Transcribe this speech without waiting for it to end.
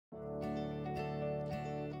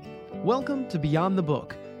Welcome to Beyond the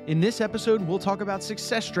Book. In this episode, we'll talk about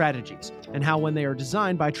success strategies and how when they are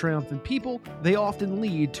designed by triumphant people, they often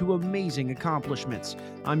lead to amazing accomplishments.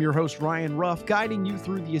 I'm your host, Ryan Ruff, guiding you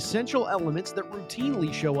through the essential elements that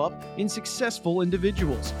routinely show up in successful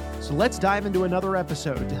individuals. So let's dive into another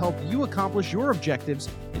episode to help you accomplish your objectives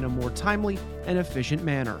in a more timely and efficient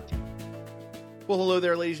manner. Well, hello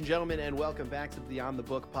there, ladies and gentlemen, and welcome back to the Beyond the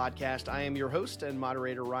Book podcast. I am your host and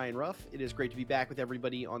moderator, Ryan Ruff. It is great to be back with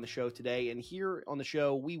everybody on the show today. And here on the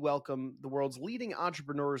show, we welcome the world's leading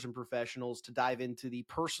entrepreneurs and professionals to dive into the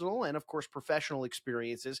personal and, of course, professional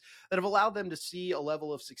experiences that have allowed them to see a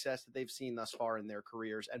level of success that they've seen thus far in their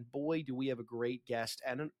careers. And boy, do we have a great guest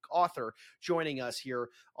and an author joining us here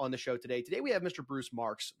on the show today. Today, we have Mr. Bruce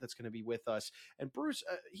Marks that's going to be with us. And Bruce,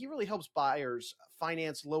 he really helps buyers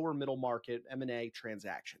finance lower middle market M&A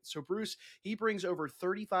transactions. So Bruce, he brings over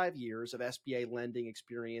 35 years of SBA lending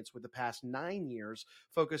experience, with the past 9 years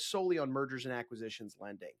focused solely on mergers and acquisitions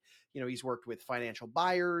lending. You know, he's worked with financial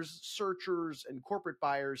buyers, searchers, and corporate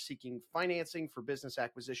buyers seeking financing for business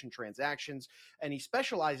acquisition transactions. And he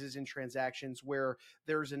specializes in transactions where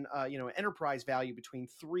there's an enterprise value between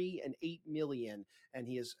 3 and 8 million. And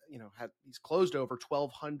he has, he's closed over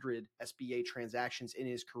 1,200 SBA transactions in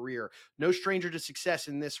his career. No stranger to success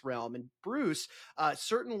in this realm. And Bruce,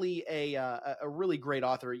 certainly a really great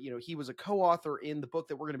author. You know, he was a co-author in the book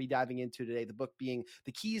that we're going to be diving into today, the book being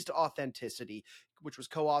The Keys to Authenticity, which was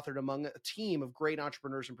co-authored among a team of great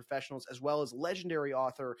entrepreneurs and professionals, as well as legendary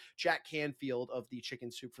author Jack Canfield of the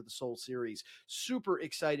Chicken Soup for the Soul series. Super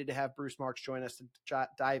excited to have Bruce Marks join us to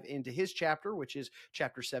dive into his chapter, which is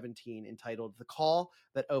chapter 17, entitled The Call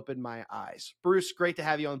That Opened My Eyes. Bruce, great to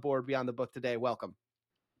have you on board Beyond the Book today. Welcome.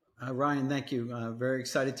 Ryan, thank you. Very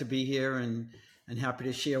excited to be here and happy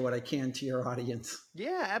to share what I can to your audience.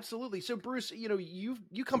 Yeah, absolutely. So Bruce, you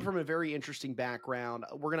come from a very interesting background.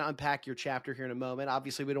 We're going to unpack your chapter here in a moment.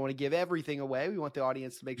 Obviously, we don't want to give everything away. We want the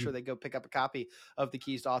audience to make sure they go pick up a copy of The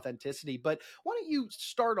Keys to Authenticity. But why don't you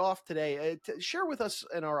start off today to share with us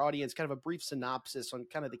and our audience kind of a brief synopsis on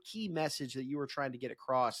kind of the key message that you were trying to get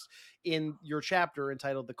across in your chapter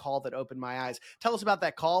entitled The Call That Opened My Eyes. Tell us about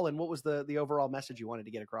that call and what was the overall message you wanted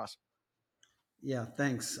to get across. Yeah,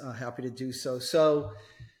 thanks. Happy to do so. So,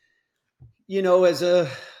 as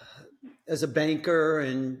a banker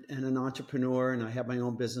and an entrepreneur, and I had my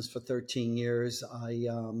own business for 13 years, I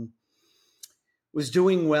was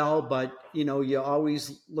doing well, but, you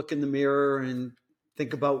always look in the mirror and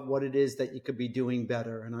think about what it is that you could be doing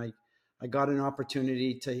better. And I got an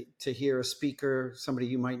opportunity to hear a speaker, somebody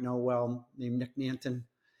you might know well, named Nick Nanton.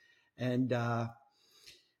 And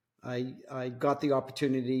I got the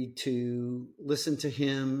opportunity to listen to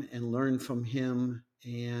him and learn from him.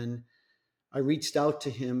 And I reached out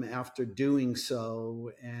to him after doing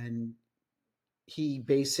so. And he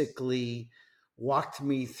basically walked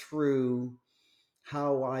me through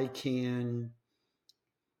how I can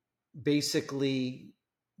basically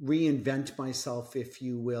reinvent myself, if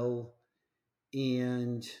you will,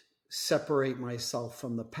 and separate myself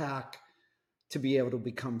from the pack to be able to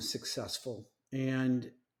become successful.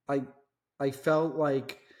 And I felt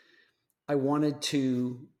like I wanted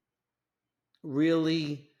to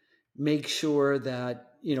really make sure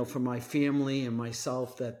that, for my family and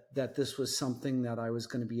myself, that this was something that I was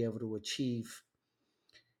going to be able to achieve.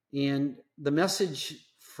 And the message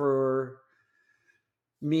for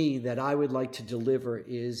me that I would like to deliver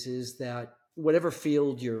is that whatever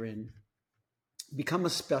field you're in, become a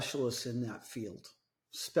specialist in that field,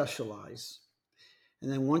 specialize.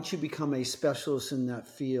 And then once you become a specialist in that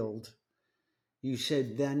field, you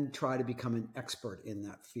should then try to become an expert in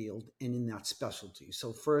that field and in that specialty.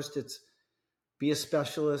 So first, it's be a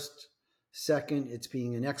specialist. Second, it's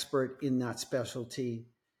being an expert in that specialty.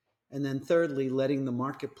 And then thirdly, letting the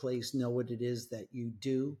marketplace know what it is that you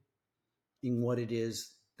do and what it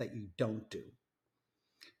is that you don't do.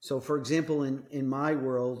 So for example, in my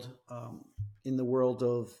world, in the world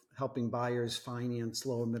of helping buyers finance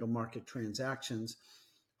lower middle market transactions,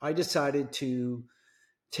 I decided to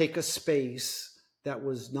take a space that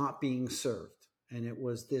was not being served. And it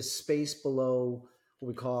was this space below what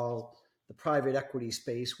we call the private equity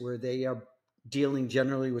space, where they are dealing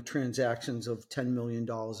generally with transactions of $10 million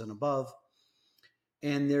and above.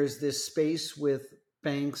 And there's this space with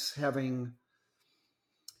banks having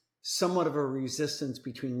somewhat of a resistance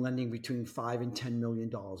between lending between $5 and $10 million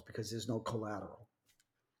because there's no collateral.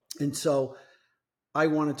 And so I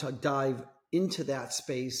wanted to dive into that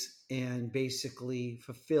space and basically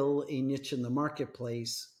fulfill a niche in the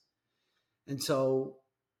marketplace. And so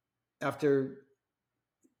after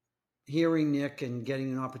hearing Nick and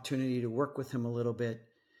getting an opportunity to work with him a little bit,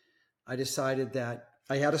 I decided that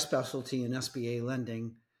I had a specialty in SBA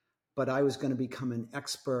lending, but I was going to become an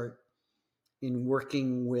expert in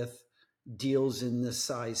working with deals in this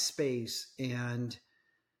size space, and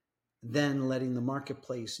then letting the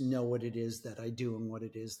marketplace know what it is that I do and what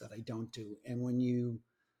it is that I don't do. And when you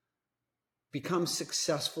become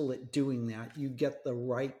successful at doing that, you get the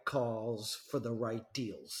right calls for the right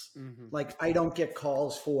deals. Mm-hmm. Like, I don't get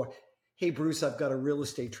calls for, hey, Bruce, I've got a real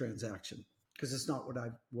estate transaction, because it's not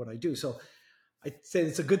what I do. So I say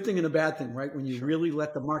it's a good thing and a bad thing, right? When you really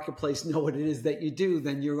let the marketplace know what it is that you do,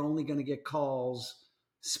 then you're only going to get calls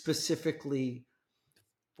specifically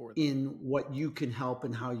in what you can help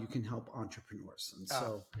and how you can help entrepreneurs. And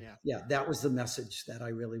so, that was the message that I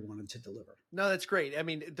really wanted to deliver. No, that's great. I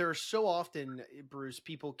mean, there's so often, Bruce,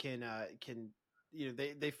 people can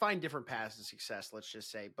they find different paths to success, let's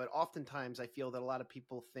just say. But oftentimes I feel that a lot of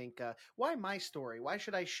people think, why my story? Why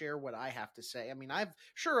should I share what I have to say? I mean, I've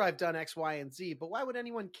done X, Y, and Z, but why would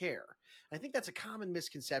anyone care? I think that's a common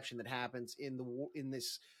misconception that happens in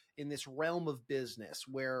this realm of business,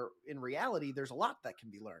 where in reality, there's a lot that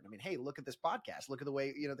can be learned. I mean, hey, look at this podcast, look at the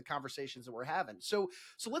way, the conversations that we're having. So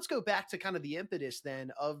let's go back to kind of the impetus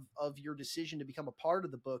then of your decision to become a part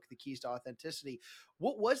of the book, The Keys to Authenticity.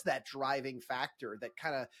 What was that driving factor that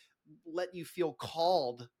kind of let you feel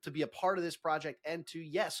called to be a part of this project and to,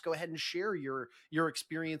 yes, go ahead and share your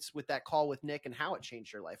experience with that call with Nick and how it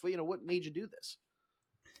changed your life? Well, what made you do this?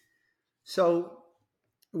 So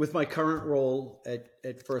with my current role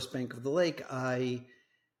at First Bank of the Lake, I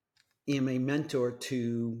am a mentor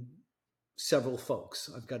to several folks.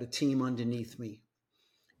 I've got a team underneath me,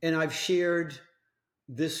 and I've shared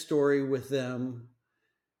this story with them,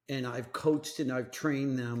 and I've coached and I've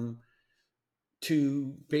trained them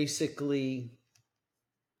to basically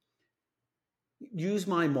use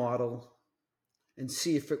my model and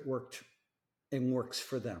see if it worked and works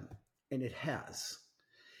for them. And it has.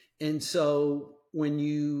 And so when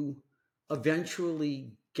you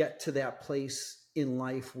eventually get to that place in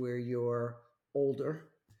life where you're older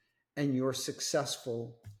and you're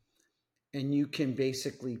successful, and you can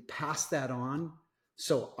basically pass that on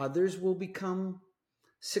so others will become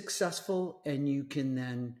successful, and you can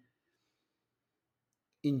then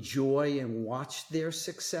enjoy and watch their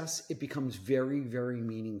success, it becomes very, very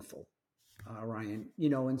meaningful, Ryan.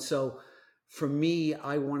 And so for me,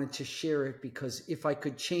 I wanted to share it because if I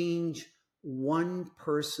could change one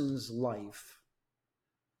person's life,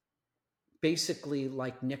 basically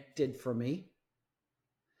like Nick did for me,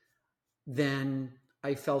 then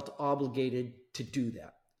I felt obligated to do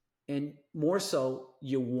that. And more so,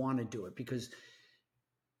 you want to do it because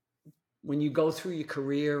when you go through your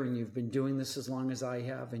career and you've been doing this as long as I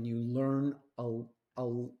have, and you learn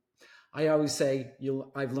I always say,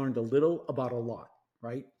 I've learned a little about a lot,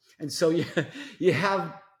 right? And so you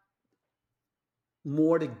have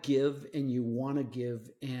more to give, and you want to give.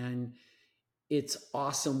 And it's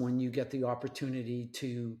awesome when you get the opportunity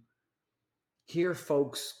to hear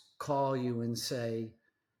folks call you and say,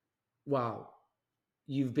 wow,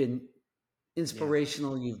 you've been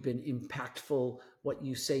inspirational, you've been impactful, what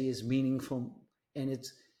you say is meaningful, and it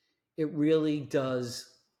really does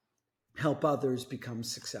help others become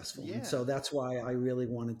successful. And so that's why I really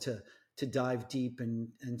wanted to dive deep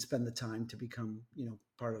and spend the time to become,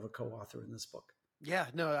 part of a co-author in this book. Yeah,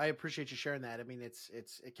 no, I appreciate you sharing that. I mean,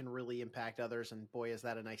 it can really impact others, and boy, is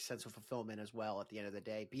that a nice sense of fulfillment as well at the end of the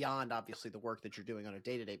day, beyond obviously the work that you're doing on a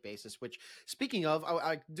day-to-day basis, which, speaking of,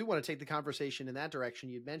 I do want to take the conversation in that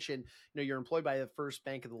direction. You mentioned, you're employed by the First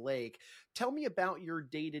Bank of the Lake. Tell me about your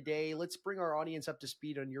day-to-day. Let's bring our audience up to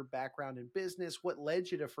speed on your background in business. What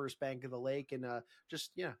led you to First Bank of the Lake, and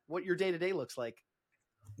what your day-to-day looks like.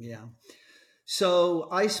 Yeah. So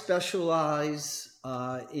I specialize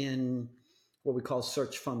in what we call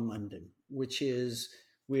search fund lending, which is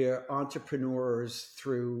where entrepreneurs,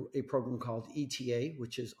 through a program called ETA,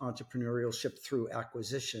 which is entrepreneurship through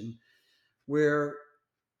acquisition, where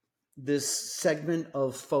this segment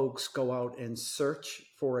of folks go out and search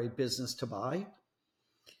for a business to buy,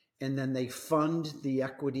 and then they fund the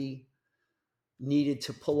equity needed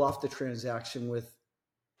to pull off the transaction with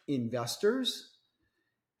investors.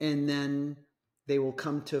 And then they will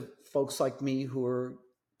come to folks like me who are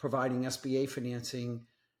providing SBA financing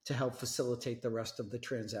to help facilitate the rest of the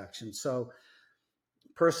transaction. So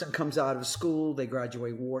person comes out of school, they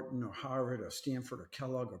graduate Wharton or Harvard or Stanford or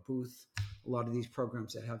Kellogg or Booth, a lot of these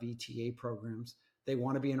programs that have ETA programs. They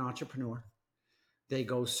want to be an entrepreneur. They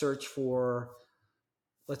go search for,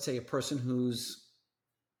 let's say, a person who's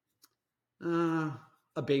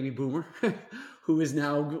a baby boomer who is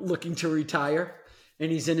now looking to retire,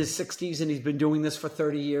 and he's in his 60s and he's been doing this for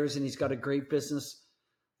 30 years and he's got a great business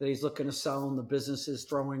that he's looking to sell and the business is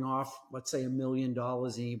throwing off, let's say $1 million in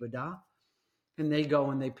EBITDA, and they go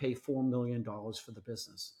and they pay $4 million for the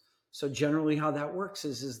business. So generally how that works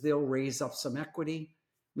is they'll raise up some equity.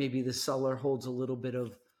 Maybe the seller holds a little bit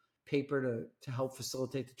of paper to help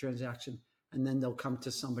facilitate the transaction. And then they'll come to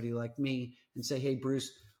somebody like me and say, hey,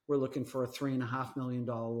 Bruce, we're looking for a $3.5 million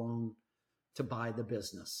loan to buy the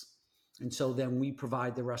business. And so then we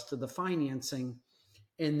provide the rest of the financing.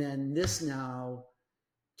 And then this now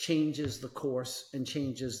changes the course and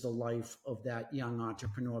changes the life of that young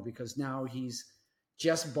entrepreneur, because now he's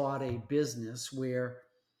just bought a business where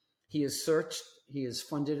he has searched, he has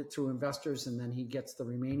funded it through investors, and then he gets the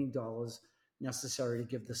remaining dollars necessary to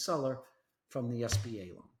give the seller from the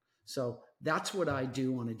SBA loan. So that's what I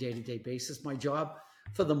do on a day-to-day basis. My job,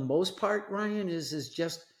 for the most part, Ryan, is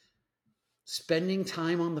just spending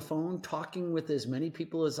time on the phone, talking with as many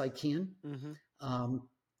people as I can,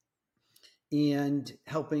 and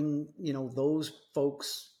helping, those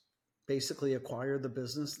folks basically acquire the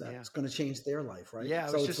business that's going to change their life, right? Yeah,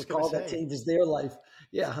 so it's the call that changes their life.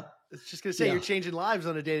 Yeah. I was just going to say, you're changing lives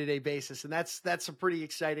on a day-to-day basis. And that's a pretty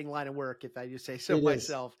exciting line of work, if I do say so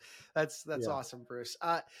myself. That's awesome, Bruce.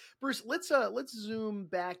 Bruce, let's zoom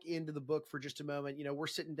back into the book for just a moment. We're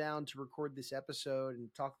sitting down to record this episode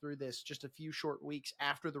and talk through this just a few short weeks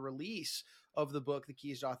after the release of the book, The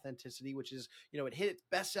Keys to Authenticity, which is, it hit its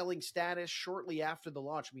best-selling status shortly after the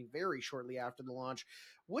launch. I mean, very shortly after the launch.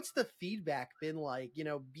 What's the feedback been like,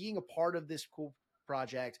 being a part of this cool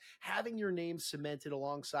project, having your name cemented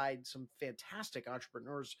alongside some fantastic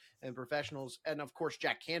entrepreneurs and professionals, and of course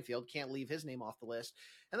Jack Canfield, can't leave his name off the list.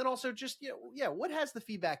 And then also just what has the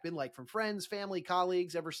feedback been like from friends, family,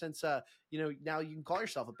 colleagues ever since now you can call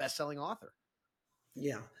yourself a best-selling author?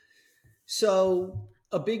 Yeah. So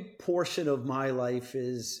a big portion of my life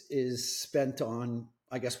is spent on,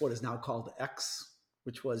 I guess, what is now called X,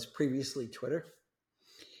 which was previously Twitter.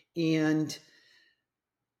 And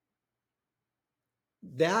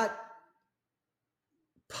that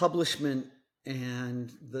publishment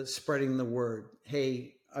and the spreading the word,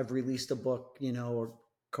 hey, I've released a book, or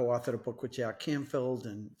co-authored a book with Jack Canfield,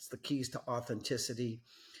 and it's The Keys to Authenticity,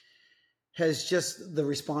 the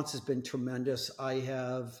response has been tremendous. I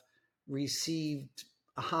have received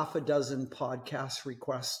a half a dozen podcast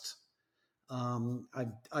requests.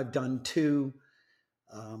 I've done 2,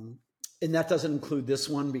 and that doesn't include this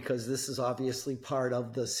one because this is obviously part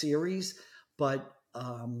of the series, but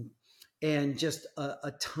and just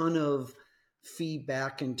a ton of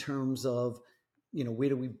feedback in terms of,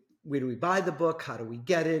 where do we buy the book? How do we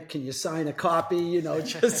get it? Can you sign a copy?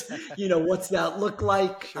 What's that look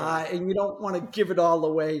like? Sure. And you don't want to give it all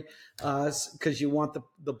away because you want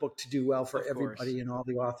the book to do well for everybody and all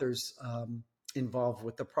the authors involved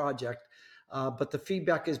with the project. But the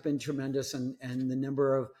feedback has been tremendous, and the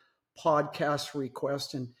number of podcast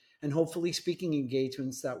requests and hopefully speaking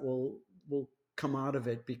engagements that will come out of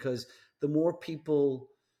it, because the more people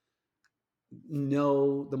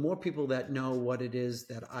that know what it is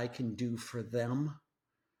that I can do for them,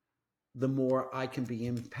 the more I can be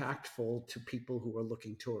impactful to people who are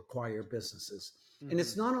looking to acquire businesses. And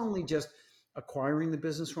it's not only just acquiring the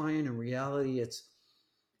business, Ryan. In reality,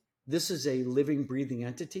 this is a living, breathing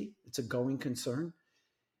entity. It's a going concern.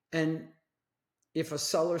 And if a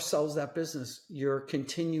seller sells that business, you're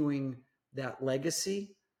continuing that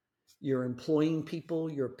legacy. You're employing people.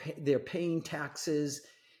 They're paying taxes.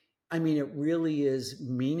 I mean, it really is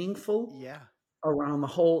meaningful around the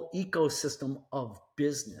whole ecosystem of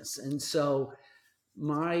business. And so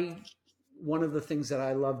one of the things that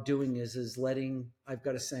I love doing is I've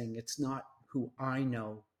got a saying, it's not who I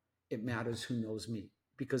know, it matters who knows me,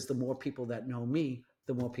 because the more people that know me,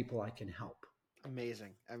 the more people I can help.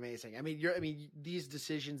 Amazing. I mean, these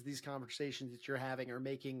decisions, these conversations that you're having are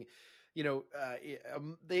making,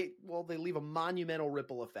 they leave a monumental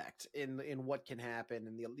ripple effect in what can happen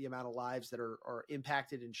and the amount of lives that are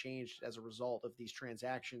impacted and changed as a result of these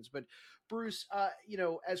transactions. But Bruce,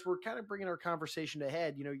 as we're kind of bringing our conversation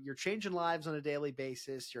ahead, you're changing lives on a daily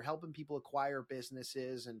basis. You're helping people acquire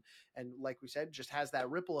businesses, and like we said, just has that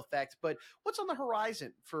ripple effect. But what's on the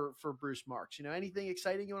horizon for Bruce Marks? Anything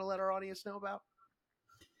exciting you want to let our audience know about?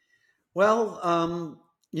 Well,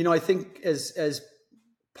 I think as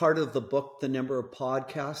part of the book, the number of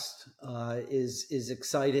podcasts is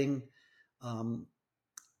exciting. The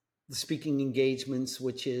speaking engagements,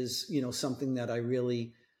 which is something that I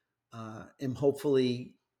really am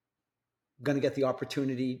hopefully going to get the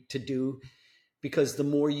opportunity to do, because the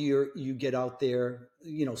more you get out there,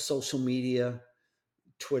 social media,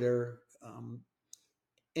 Twitter,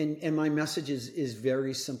 and my message is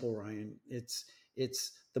very simple, Ryan. It's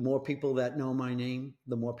the more people that know my name,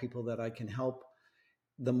 the more people that I can help,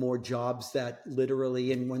 the more jobs that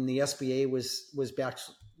literally, and when the SBA was back,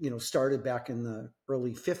 started back in the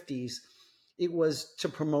early 50s, it was to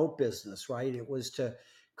promote business, right? It was to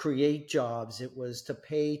create jobs. It was to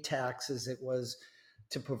pay taxes. It was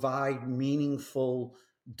to provide meaningful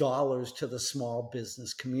dollars to the small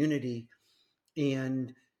business community.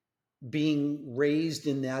 And being raised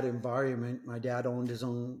in that environment, my dad owned his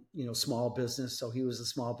own, small business. So he was a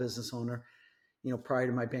small business owner. Prior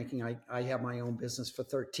to my banking, I had my own business for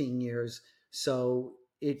 13 years. So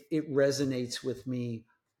it resonates with me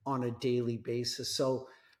on a daily basis. So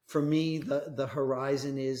for me, the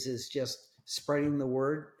horizon is just spreading the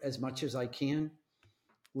word as much as I can,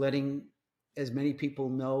 letting as many people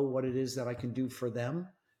know what it is that I can do for them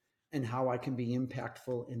and how I can be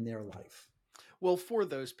impactful in their life. Well, for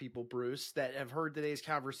those people, Bruce, that have heard today's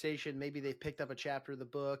conversation, maybe they've picked up a chapter of the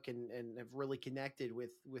book and have really connected with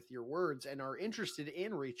your words and are interested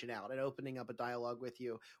in reaching out and opening up a dialogue with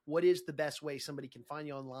you. What is the best way somebody can find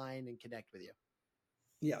you online and connect with you?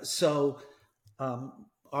 Yeah. So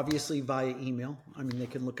obviously via email. I mean, they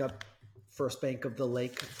can look up First Bank of the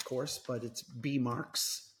Lake, of course, but it's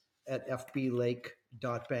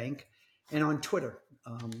bmarks@fblake.bank. And on Twitter,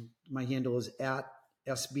 my handle is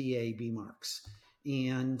 @SBABmarks.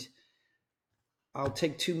 And I'll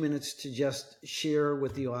take 2 minutes to just share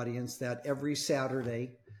with the audience that every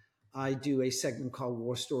Saturday I do a segment called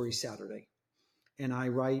War Story Saturday. And I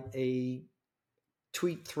write a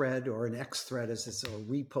tweet thread or an X thread, as it's a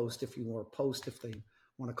repost, if you want, a post, if they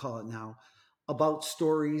want to call it now, about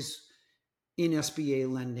stories in SBA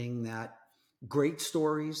lending, that great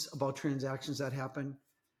stories about transactions that happen,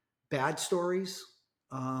 bad stories,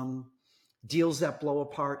 deals that blow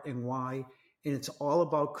apart and why. And it's all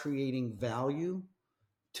about creating value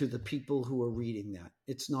to the people who are reading that.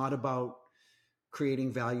 It's not about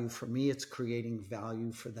creating value for me. It's creating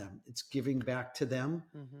value for them. It's giving back to them.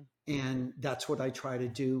 Mm-hmm. And that's what I try to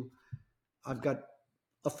do. I've got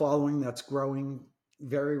a following that's growing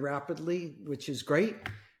very rapidly, which is great,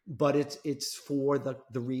 but it's for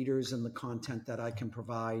the readers and the content that I can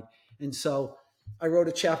provide. And so I wrote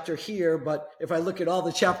a chapter here, but if I look at all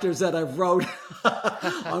the chapters that I've wrote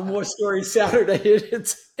on More Stories Saturday,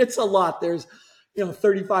 it's a lot. There's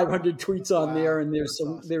 3,500 tweets on there, and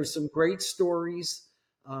there's some great stories,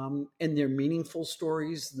 and they're meaningful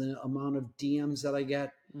stories. The amount of DMs that I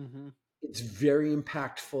get, mm-hmm. It's very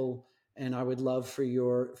impactful, and I would love for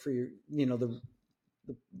your the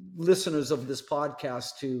listeners of this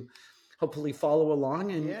podcast to hopefully follow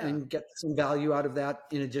along and get some value out of that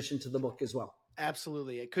in addition to the book as well.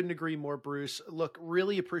 Absolutely. I couldn't agree more, Bruce. Look,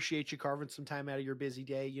 really appreciate you carving some time out of your busy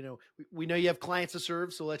day. We know you have clients to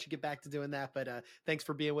serve, so we'll let you get back to doing that. But thanks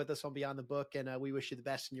for being with us on Beyond the Book, and we wish you the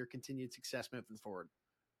best in your continued success moving forward.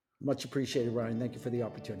 Much appreciated, Ryan. Thank you for the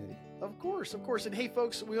opportunity. Of course. And hey,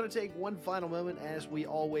 folks, we want to take one final moment, as we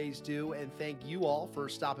always do, and thank you all for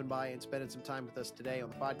stopping by and spending some time with us today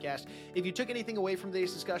on the podcast. If you took anything away from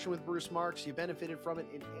today's discussion with Bruce Marks, you benefited from it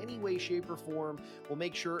in any way, shape, or form, we'll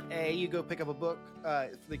make sure, A, you go pick up a book,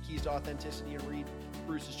 The Keys to Authenticity, and read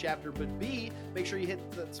Bruce's chapter, but B, make sure you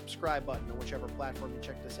hit the subscribe button on whichever platform you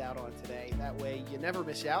checked us out on today. That way you never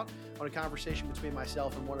miss out on a conversation between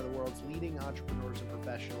myself and one of the world's leading entrepreneurs and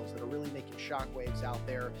professionals that are really making shockwaves out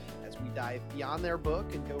there as we dive beyond their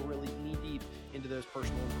book and go really knee deep into those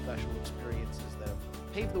personal and professional experiences that have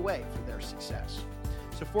paved the way for their success.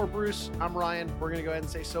 So for Bruce, I'm Ryan. We're going to go ahead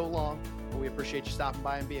and say so long, but we appreciate you stopping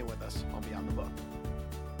by and being with us on Beyond the Book.